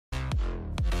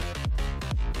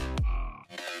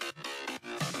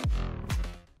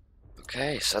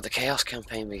Okay, so the Chaos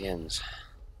campaign begins.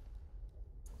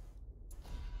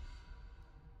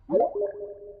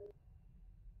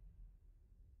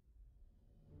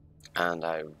 And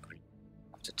I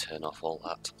have to turn off all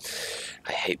that.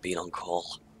 I hate being on call.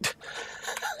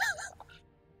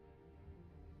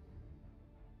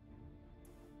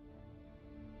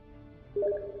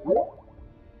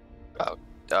 Oh,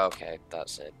 okay,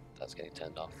 that's it. That's getting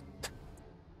turned off.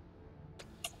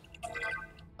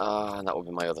 Ah, and that will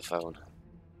be my other phone.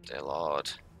 Dear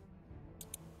Lord.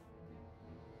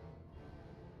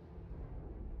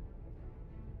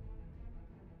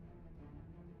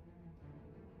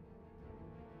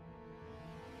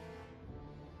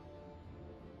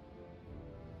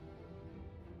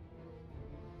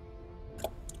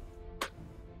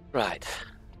 Right,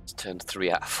 let's turn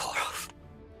 3 out of 4 off.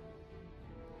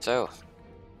 So,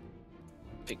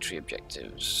 victory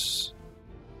objectives.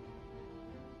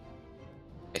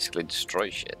 Basically destroy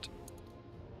shit.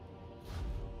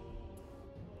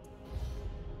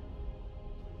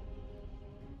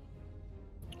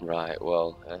 Right,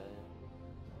 well,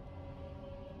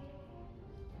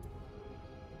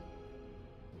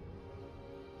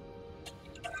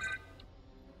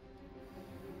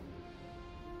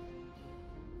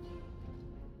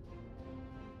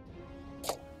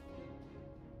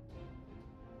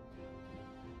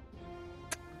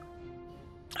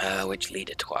 which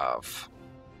leader to have?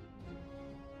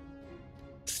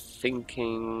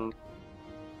 Thinking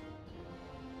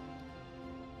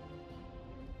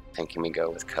we go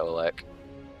with Kolek.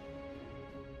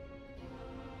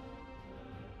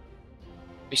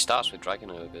 He starts with Dragon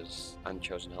Ogres and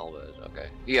Chosen Halberd. Okay.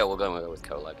 Yeah, we'll go with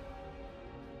Kolek.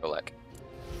 Kolek.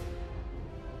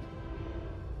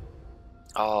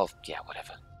 Oh, yeah,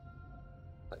 whatever.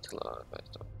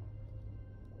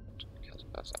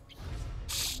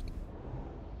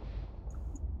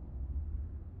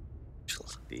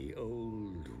 The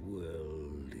old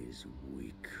world is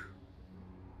weak.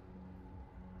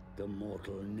 The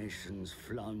mortal nations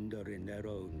flounder in their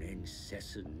own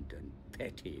incessant and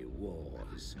petty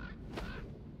wars.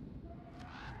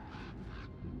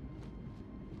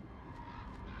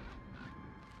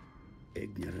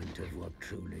 Ignorant of what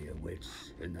truly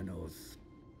awaits in the north.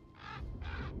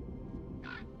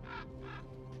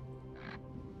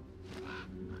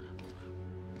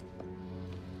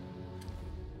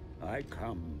 I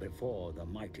come before the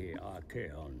mighty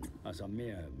Archaon as a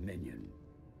mere minion.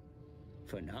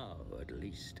 For now, at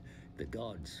least, the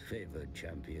gods' favored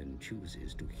champion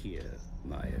chooses to hear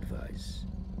my advice.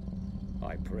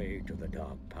 I pray to the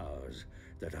dark powers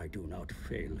that I do not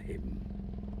fail him.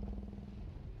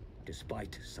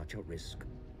 Despite such a risk,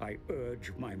 I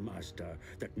urge my master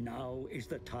that now is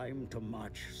the time to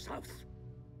march south.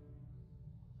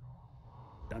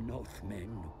 The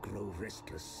Northmen grow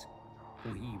restless.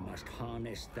 We must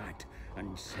harness that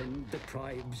and send the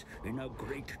tribes in a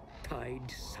great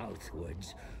tide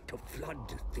southwards to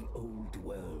flood the old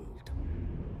world.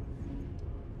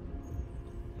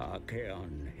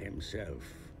 Archaon himself,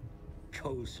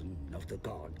 chosen of the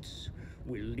gods,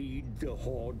 will lead the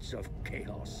hordes of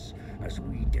chaos as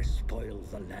we despoil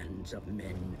the lands of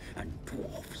men and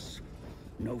dwarfs.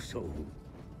 No soul,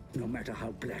 no matter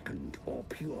how blackened or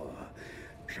pure,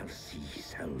 shall see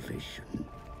salvation.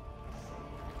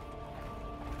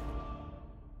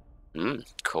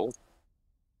 Cool.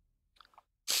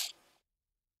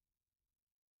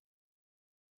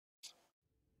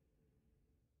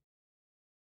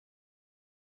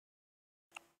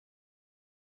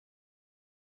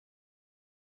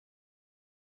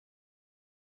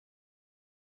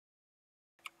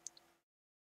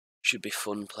 Should be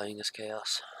fun playing as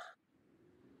Chaos.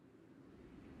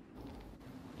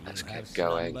 Let's get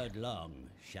going. Slumbered long,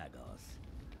 Shaggoth.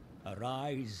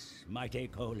 Arise, mighty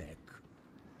Kolek.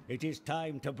 It is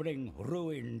time to bring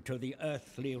ruin to the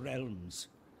earthly realms.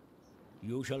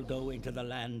 You shall go into the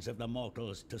lands of the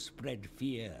mortals to spread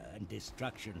fear and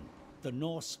destruction. The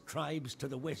Norse tribes to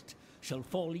the west shall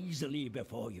fall easily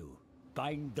before you.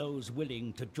 Bind those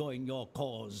willing to join your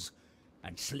cause,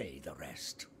 and slay the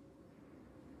rest.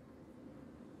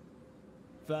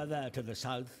 Further to the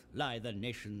south lie the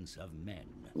nations of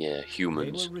men. Yeah,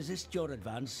 humans. They will resist your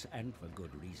advance, and for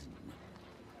good reason.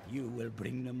 You will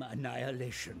bring them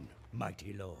annihilation,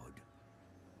 mighty lord.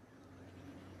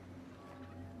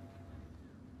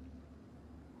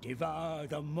 Devour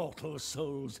the mortal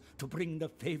souls to bring the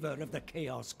favor of the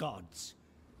Chaos Gods.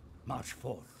 March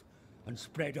forth and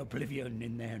spread oblivion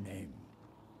in their name.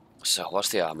 So, what's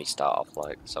the army start off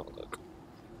like? Let's have a look.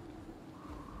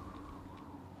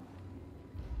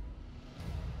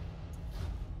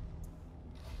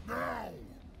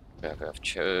 Now, We have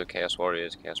Chaos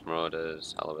Warriors, Chaos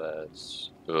Marauders,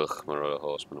 Halberds, Marauder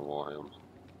Horsemen and Warhounds.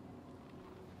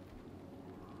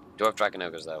 Do have Dragon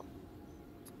Ogres though.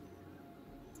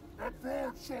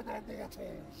 Advance on the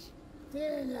mortals!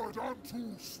 Forward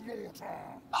unto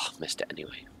slaughter! Oh, missed it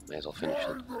anyway. May as well finish it.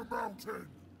 Climb the mountain!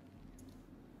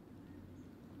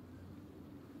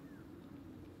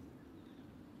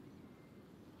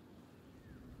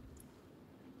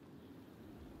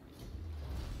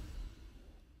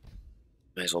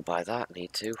 May as well buy that,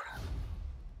 need to.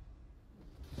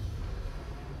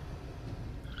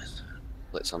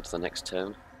 Let's on to the next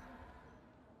turn.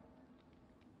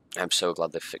 I'm so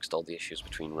glad they've fixed all the issues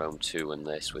between Rome 2 and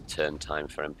this with turn time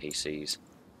for NPCs.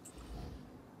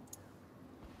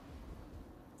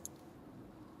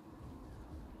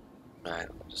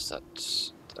 Right, what does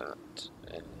that?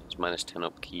 It's minus 10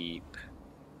 upkeep.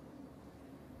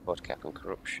 Board cap and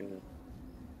corruption.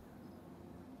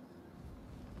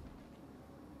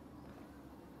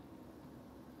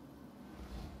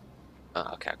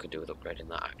 Oh, okay, I could do with upgrading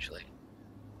that actually.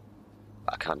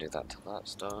 But I can't do that till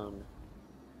that's done.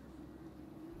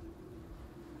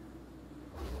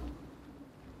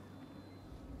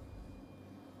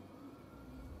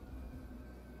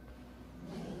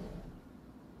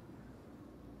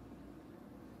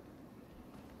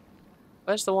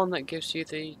 Where's the one that gives you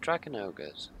the Dragon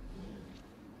Ogres?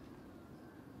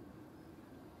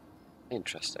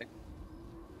 Interesting.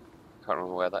 Can't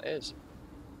remember where that is.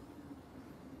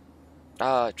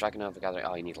 Ah, Dragon Ogre Gathering.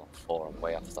 Oh, you need like 4. I'm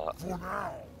way off that. For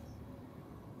now!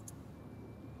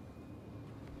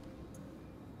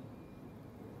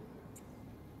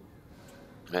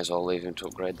 May as well leave him to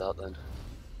upgrade that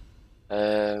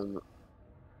then.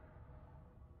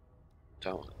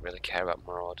 Don't really care about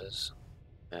Marauders.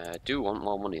 Do want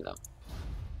more money though.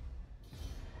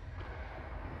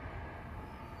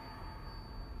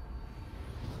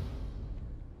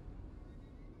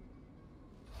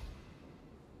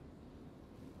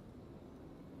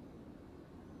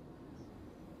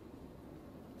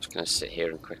 Just gonna sit here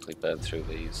and quickly burn through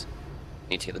these.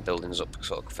 Need to get the buildings up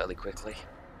sort of fairly quickly.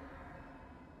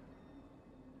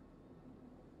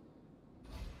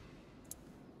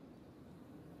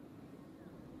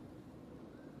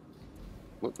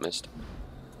 Whoop, missed.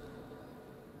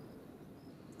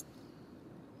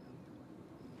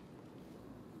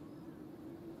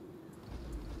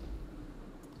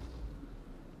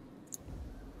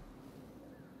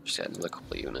 Just get another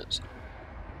couple of units.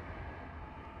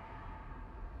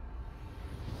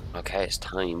 Okay, it's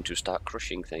time to start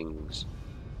crushing things.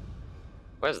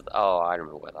 Where's the, oh, I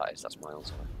remember where that is. That's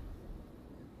miles away.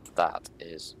 That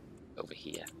is over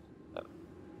here. Oh.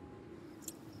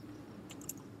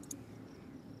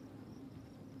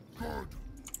 Good!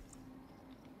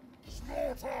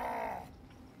 Slaughter!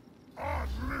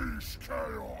 Unleash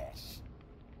chaos!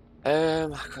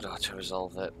 I could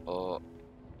auto-resolve it, but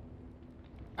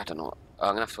I don't know. I'm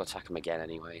gonna have to attack him again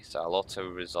anyway, so I'll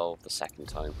auto-resolve the second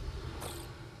time.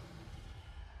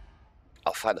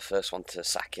 I'll fight the first one to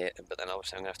sack it, but then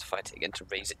obviously I'm gonna have to fight it again to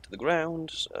raise it to the ground,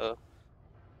 so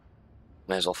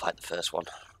may as well fight the first one.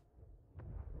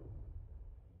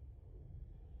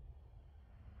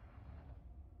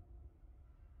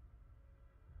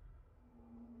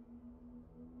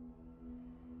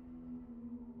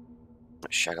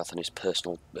 Shaggoth and his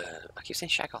personal... I keep saying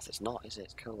Shaggoth, it's not, is it?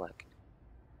 It's Kolek.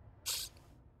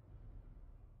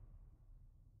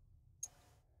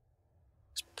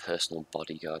 His personal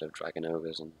bodyguard of Dragon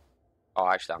Ogres and... Oh,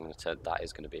 actually, I'm going to turn... That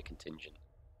is going to be a contingent.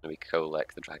 It's going to be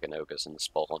Kolek, the Dragon Ogres, and the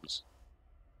Spawns.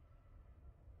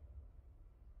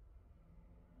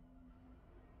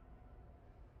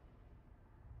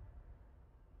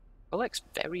 Kolek's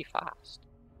very fast.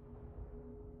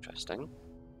 Interesting.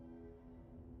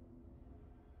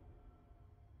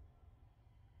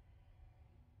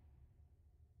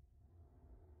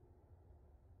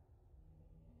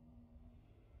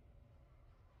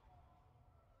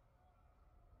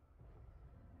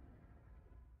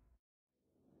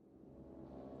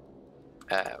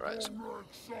 Right.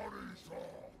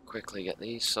 Quickly get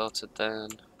these sorted then.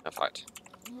 In fact,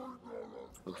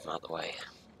 move them out of the way.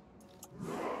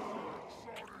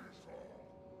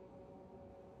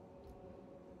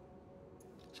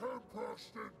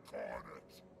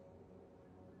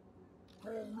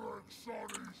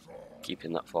 Keep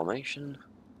in that formation.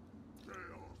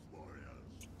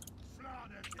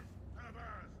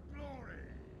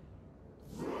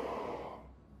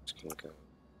 Just gonna go.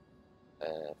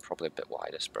 Probably a bit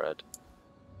wider spread.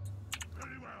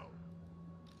 Very well.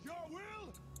 Your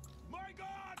will, my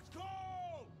God's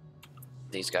call.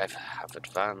 These guys have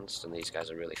advanced, and these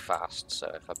guys are really fast. So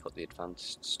if I put the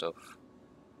advanced stuff,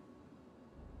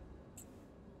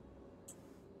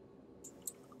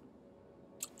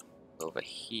 over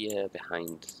here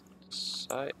behind the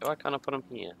side. Why can't I put them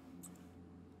here?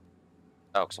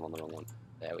 Oh, because I'm on the wrong one.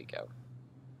 There we go.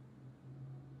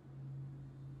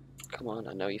 Come on,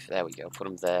 I know you. There we go. Put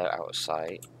them there, out of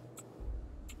sight.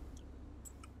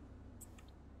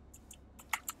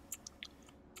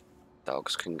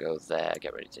 Dogs can go there.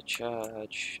 Get ready to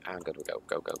charge. And good we go.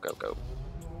 Go, go, go, go.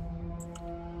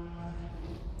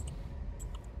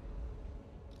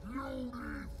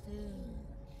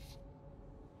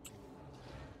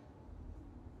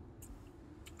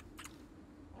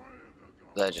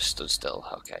 They just stood still.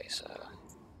 Okay, so.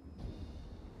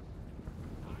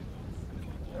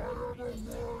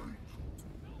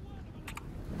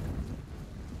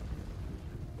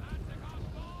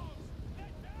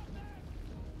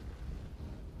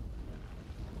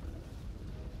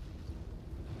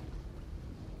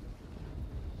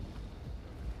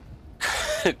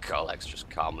 Garlex just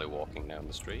calmly walking down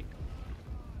the street.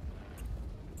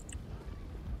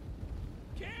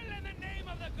 Kill in the name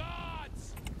of the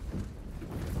gods!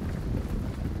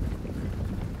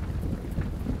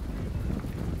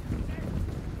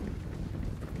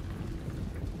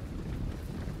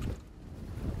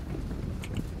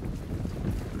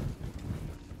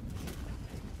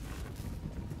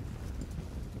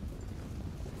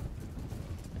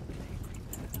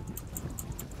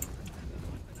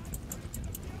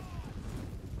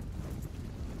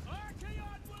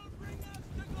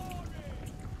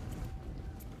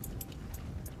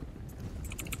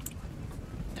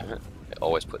 It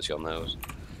always puts you on those.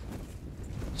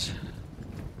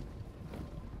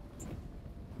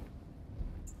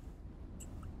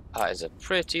 That is a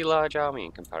pretty large army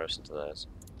in comparison to theirs.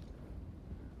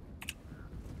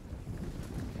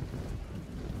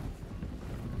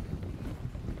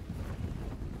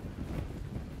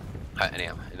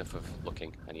 Anyhow, enough of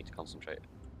looking. I need to concentrate.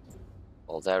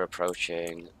 While they're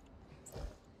approaching.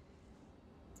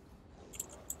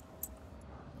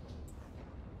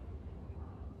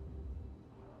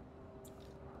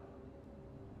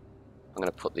 I'm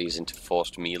going to put these into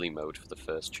forced melee mode for the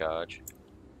first charge.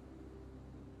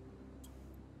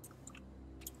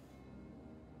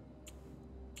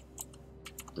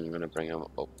 I'm going to bring them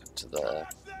up to there.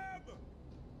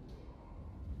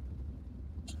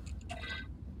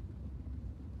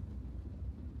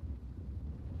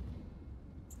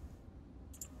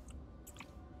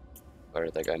 Where are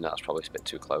they going? That's probably a bit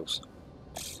too close.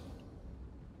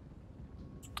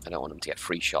 I don't want them to get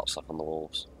free shots up on the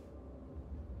wolves.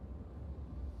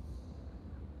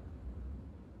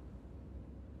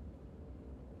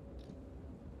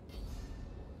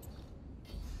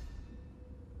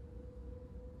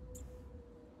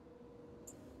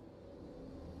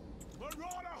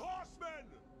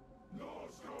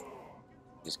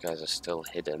 These guys are still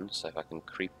hidden, so if I can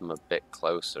creep them a bit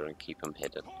closer and keep them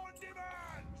hidden.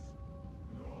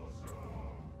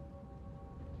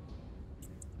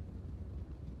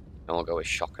 And we'll go with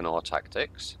shock and awe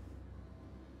tactics.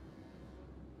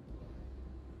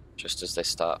 Just as they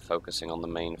start focusing on the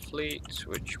main fleet,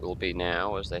 which will be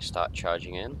now as they start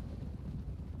charging in.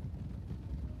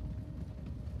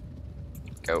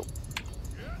 Go.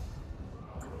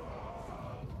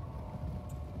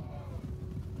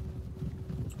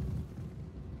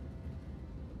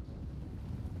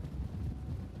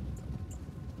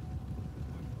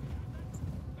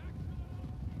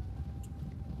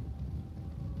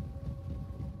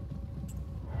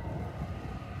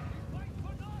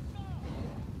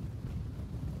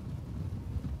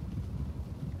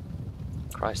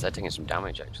 Christ, they're taking some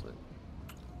damage actually.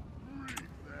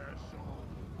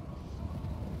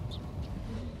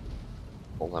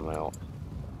 Pull them out.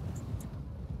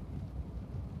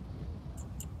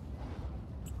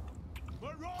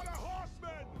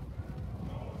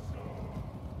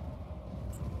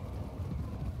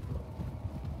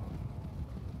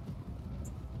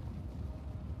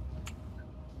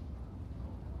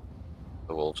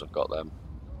 The wolves have got them.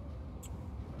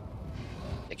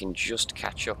 They can just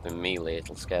catch up in melee,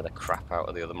 it'll scare the crap out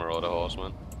of the other Marauder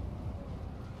horsemen.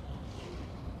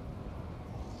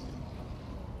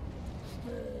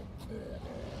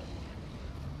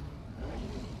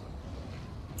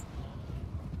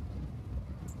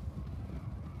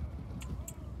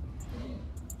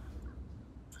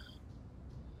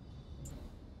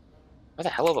 Where the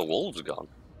hell are the wolves gone?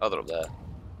 Oh, they're up there.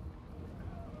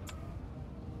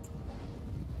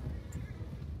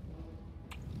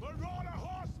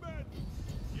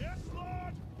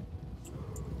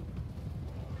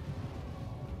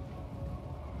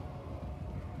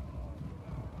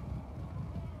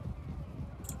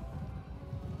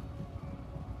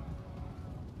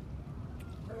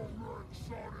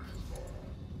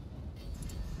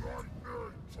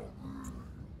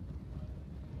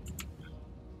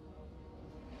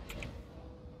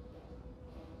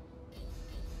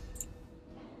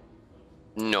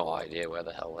 No idea where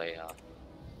the hell they are.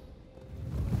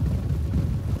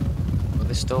 Were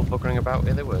they still buggering about?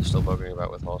 Yeah, they were still buggering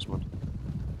about with horsemen.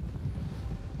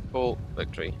 Cool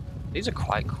victory. These are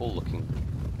quite cool looking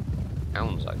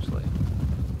hounds, actually.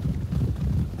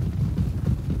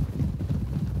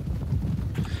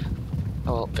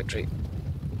 Oh well, victory.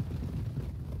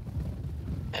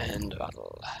 End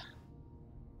battle.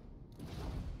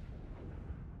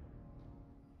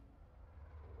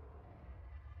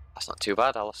 That's not too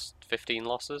bad. I lost 15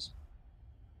 losses.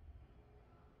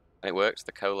 And it worked.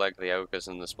 The Coleg, the Ogres,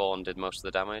 and the Spawn did most of the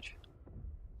damage.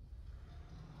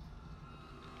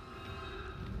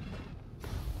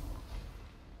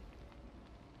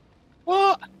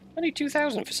 What? Only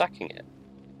 2,000 for sacking it.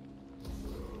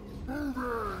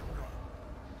 Moving!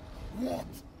 What?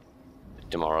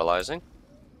 Demoralizing.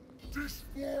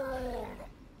 Despoil!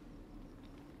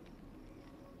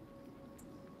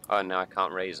 Oh, now I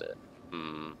can't raise it.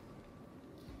 I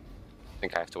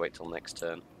think I have to wait till next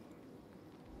turn.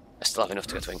 I still have enough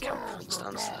to go to encampment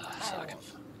stance though, so I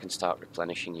can start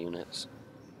replenishing units.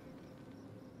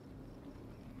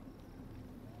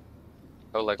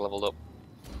 Oleg leveled up.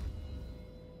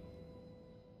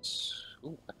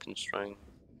 Ooh, weapon strength.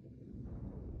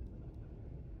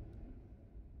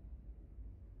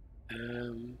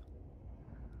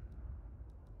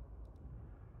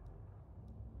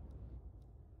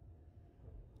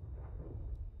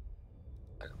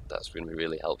 That's going to be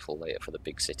really helpful later for the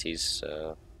big cities.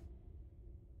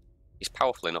 He's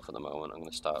powerful enough at the moment. I'm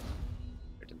going to start.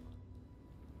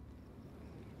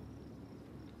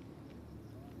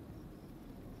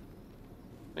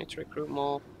 Need to recruit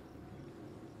more.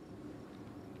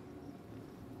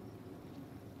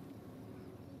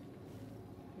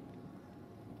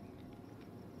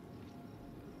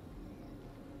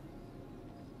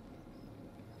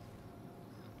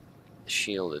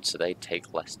 Shielded, so they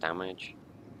take less damage.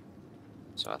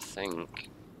 So I think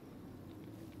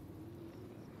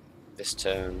this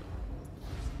turn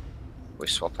we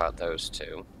swap out those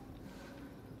two.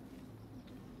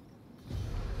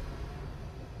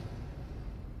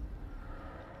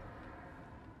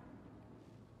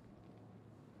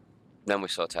 Then we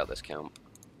sort out this camp.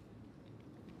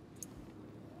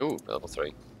 Ooh, level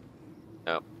 3.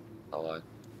 No, I lied.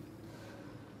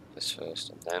 This first,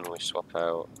 and then we swap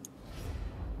out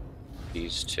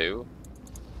these two,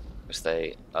 because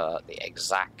they are the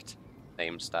exact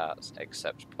same stats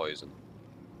except poison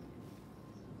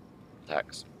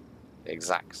attacks. The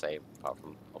exact same, apart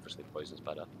from obviously poison's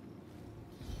better.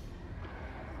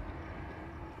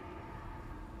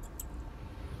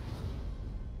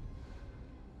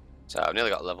 So I've nearly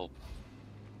got level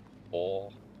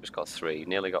 4, just got 3,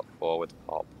 nearly got 4 with the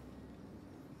pop.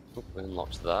 Oop, we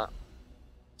unlocked that.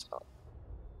 So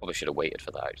probably should have waited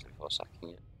for that actually before sacking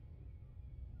it.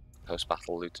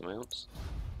 Post-battle loot amounts.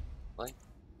 Right.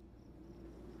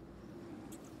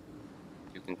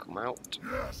 You can come out.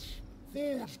 Yes!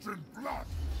 Forged in blood!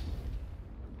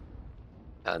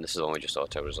 And this is the one we just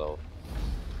auto-resolve.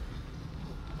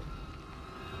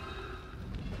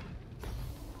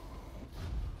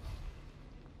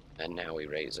 And now we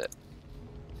raise it.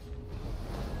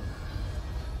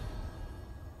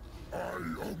 I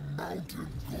am mountain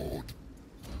god.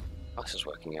 Oh, this is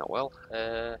working out well.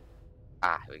 Here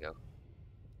we go.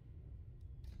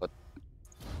 But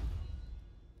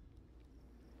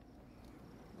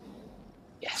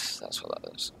yes, that's what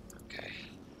that is. Okay.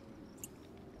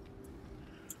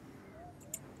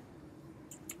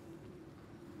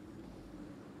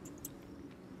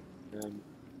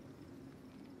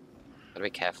 Gotta be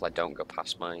careful I don't go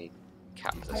past my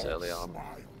cap this early on.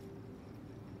 Smile.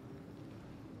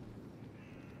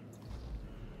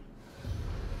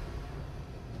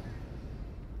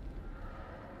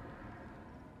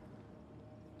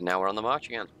 Now we're on the march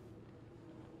again.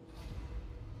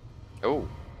 Oh.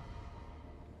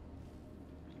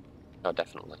 Oh,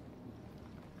 definitely.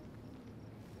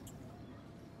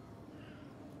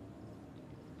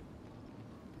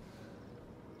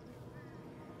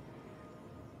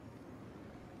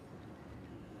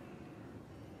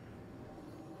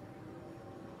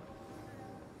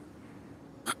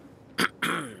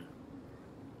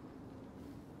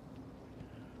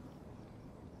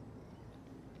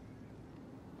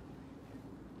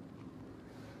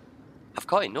 I've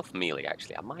got enough melee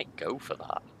actually, I might go for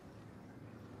that.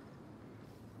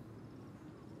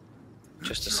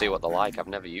 Just to see what they're like, I've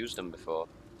never used them before.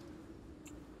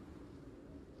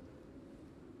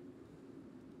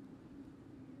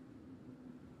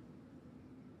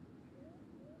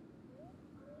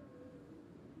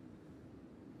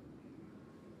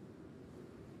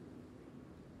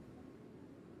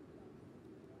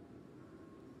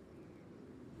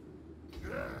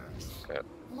 Yes. Okay.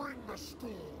 Bring the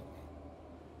storm.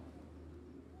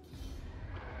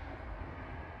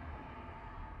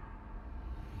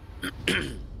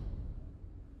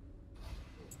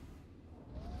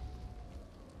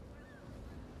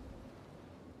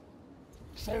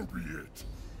 So be it.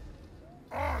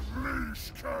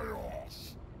 Unleash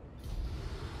chaos.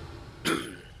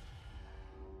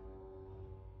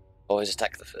 Always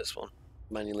attack the first one.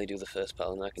 Manually do the first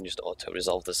part, and I can just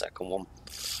auto-resolve the second one.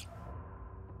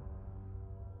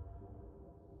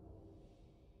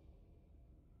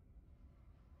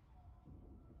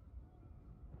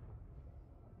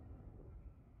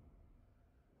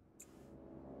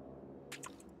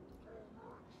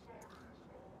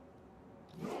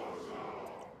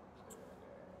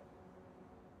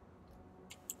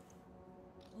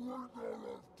 Bringer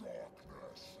of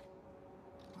darkness.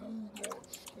 Do not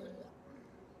scorn me.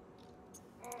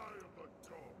 I am the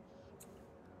ghost.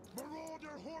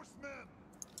 Marauder horsemen!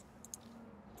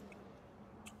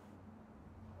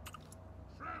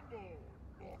 Tremble,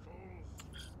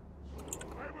 mortals.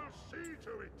 I will see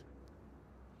to it.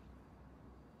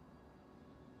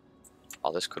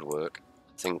 Oh, this could work.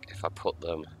 I think if I put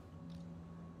them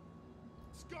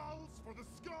Skulls for the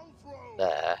skull throw.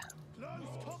 there,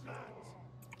 Close combat.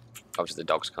 obviously the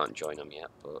dogs can't join them yet,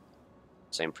 but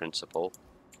same principle.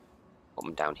 Put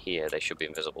them down here, they should be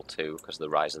invisible too, because of the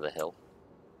rise of the hill.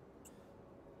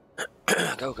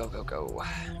 Go, go, go, go.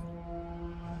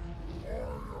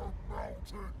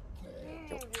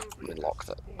 Let me lock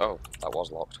that. Oh, that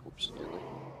was locked. Oops, nearly.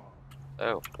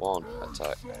 Oh, 1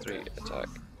 attack, 3 attack.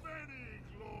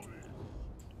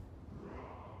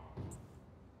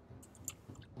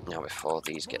 Now before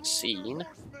these get seen,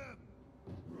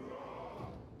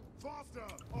 Faster,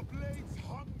 a blade's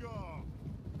hunger.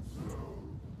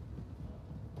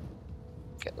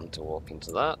 get them to walk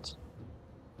into that.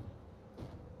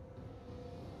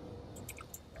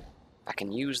 I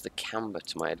can use the camber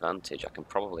to my advantage. I can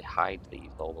probably hide these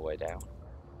all the way down.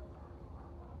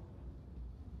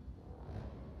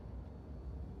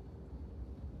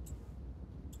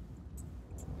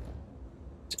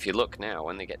 If you look now,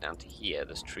 when they get down to here,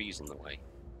 there's trees in the way.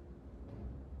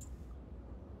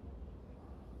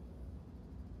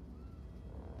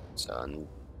 So, and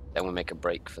then we make a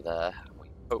break for there. We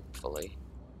hopefully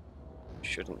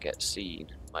shouldn't get seen.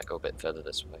 Might go a bit further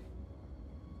this way.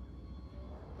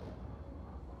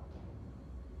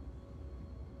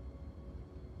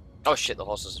 Oh shit, the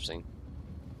horses have seen.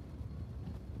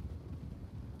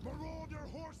 Marauder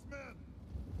horsemen.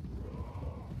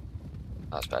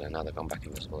 That's better, now they've gone back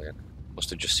invisible again. Must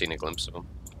have just seen a glimpse of them.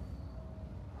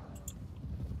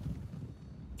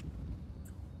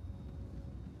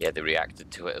 Yeah, they reacted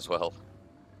to it as well.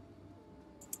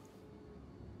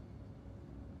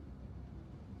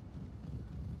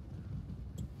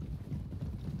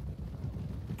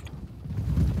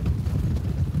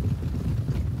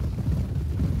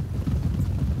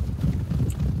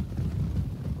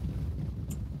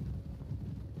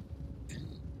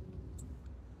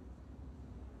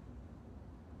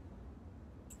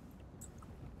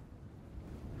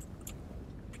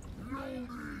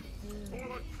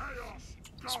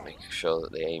 Just make sure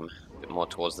that they aim a bit more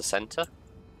towards the centre.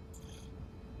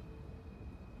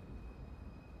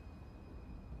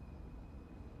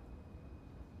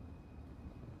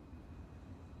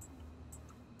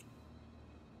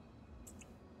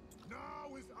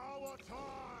 Now is our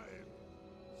time.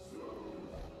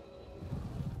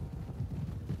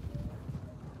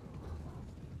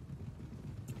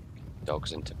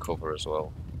 Dogs into cover as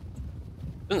well.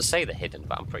 Doesn't say they're hidden,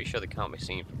 but I'm pretty sure they can't be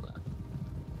seen from there.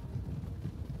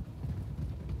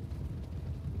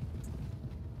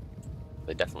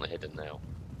 They're definitely hidden now.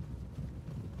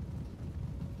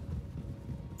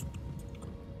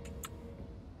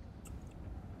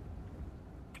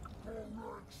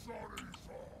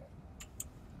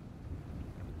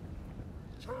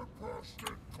 Tempest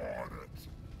incarnate.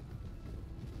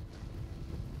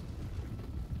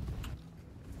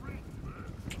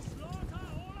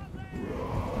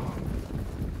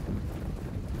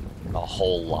 A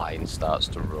whole line starts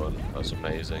to run. That's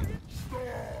amazing.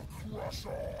 Star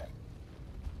Crusher.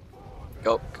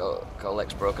 Go,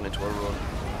 Lex broken into a run.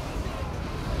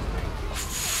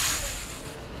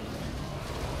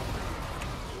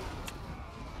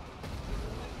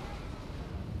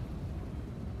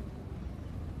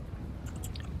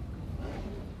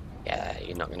 Yeah,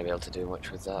 you're not going to be able to do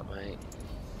much with that, mate.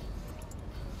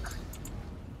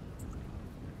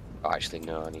 Oh, actually,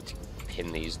 no, I need to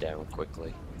pin these down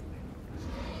quickly.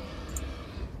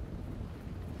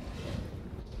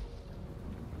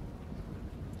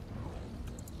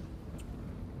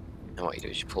 And what you do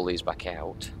is you pull these back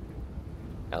out,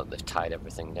 Now that they've tied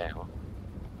everything down.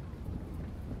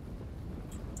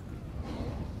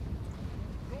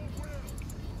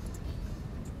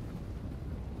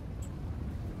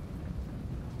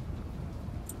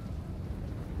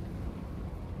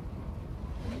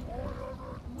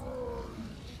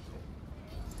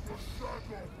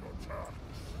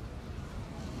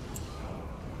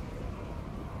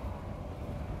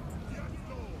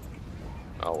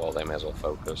 Oh well, they may as well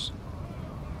focus.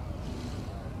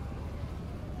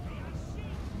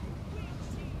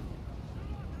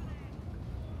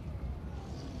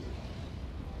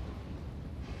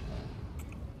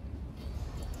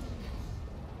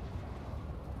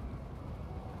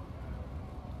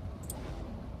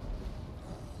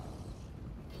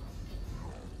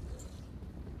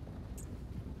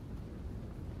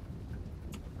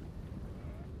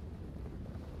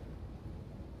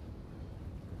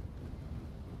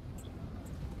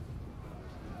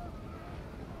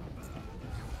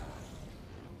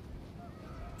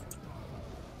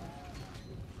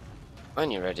 When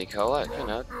you're ready, Colette, you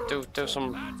know, do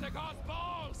some... Manticore's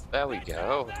balls! There we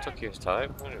go, took your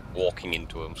time. Walking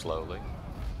into them slowly.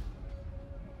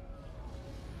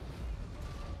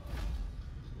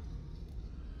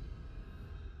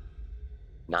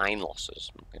 Nine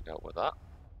losses, we can go with that.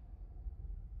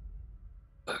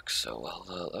 Works so well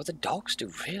though. Oh, the dogs do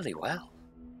really well.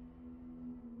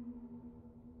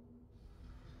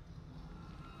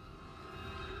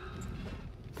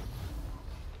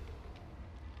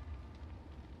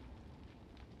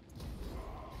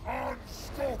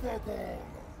 Unstoppable!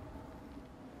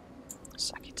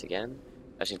 Sack it again.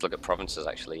 I just need to look at provinces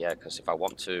actually, yeah, because if I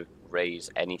want to raise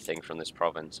anything from this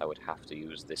province, I would have to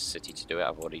use this city to do it.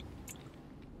 I've already...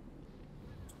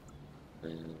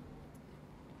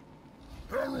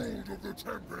 Herald of the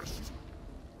Tempest!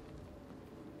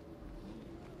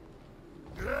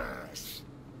 Yes!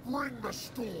 Bring the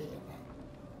storm!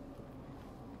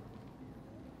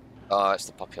 Oh, it's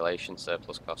the population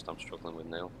surplus cost I'm struggling with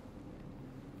now.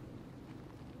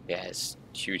 Yeah, it's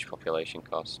huge population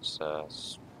costs.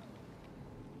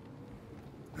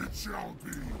 It shall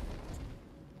be!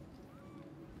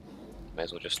 May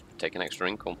as well just take an extra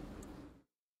income.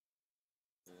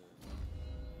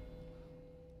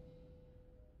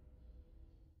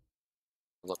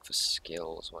 Look for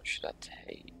skills, what should I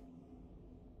take?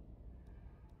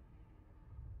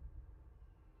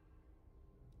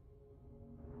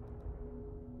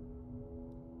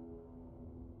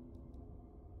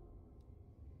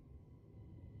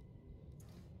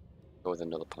 Go with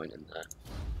another point in there.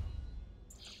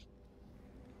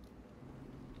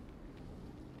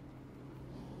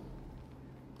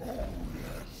 Oh,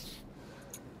 yes!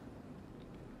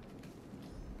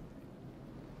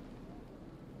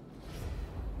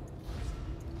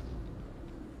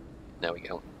 There we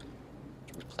go.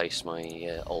 Replace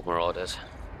my old marauders.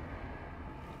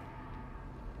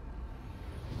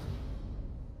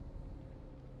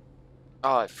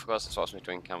 Oh, I forgot to swap me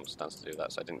to income stance to do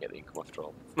that, so I didn't get the income after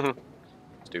all.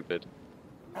 Stupid.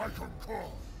 I concur!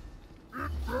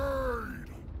 Invade!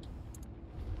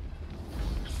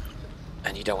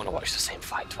 And you don't want to watch the same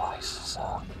fight twice,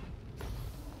 so...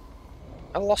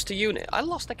 I lost a unit. I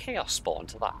lost a chaos spawn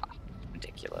to that.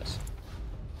 Ridiculous.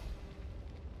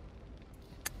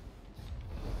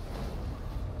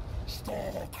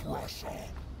 Star Crusher!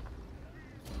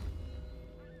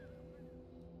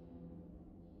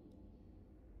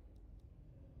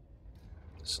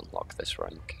 Let's unlock this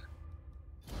rank.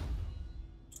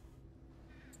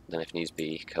 Then if needs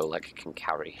be, Kolek can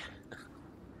carry. Oh,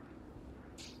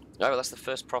 well, that's the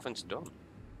first province done.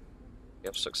 We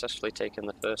have successfully taken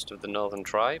the first of the northern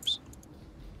tribes.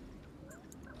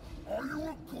 Are you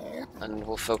a god? And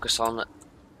we'll focus on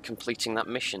completing that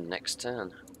mission next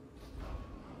turn.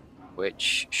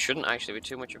 Which shouldn't actually be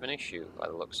too much of an issue by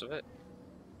the looks of it.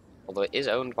 Although it is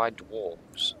owned by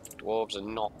dwarves. Dwarves are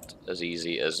not as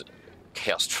easy as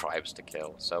chaos tribes to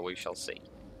kill, so we shall see.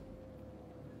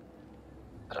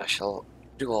 But I shall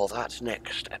do all that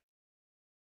next episode.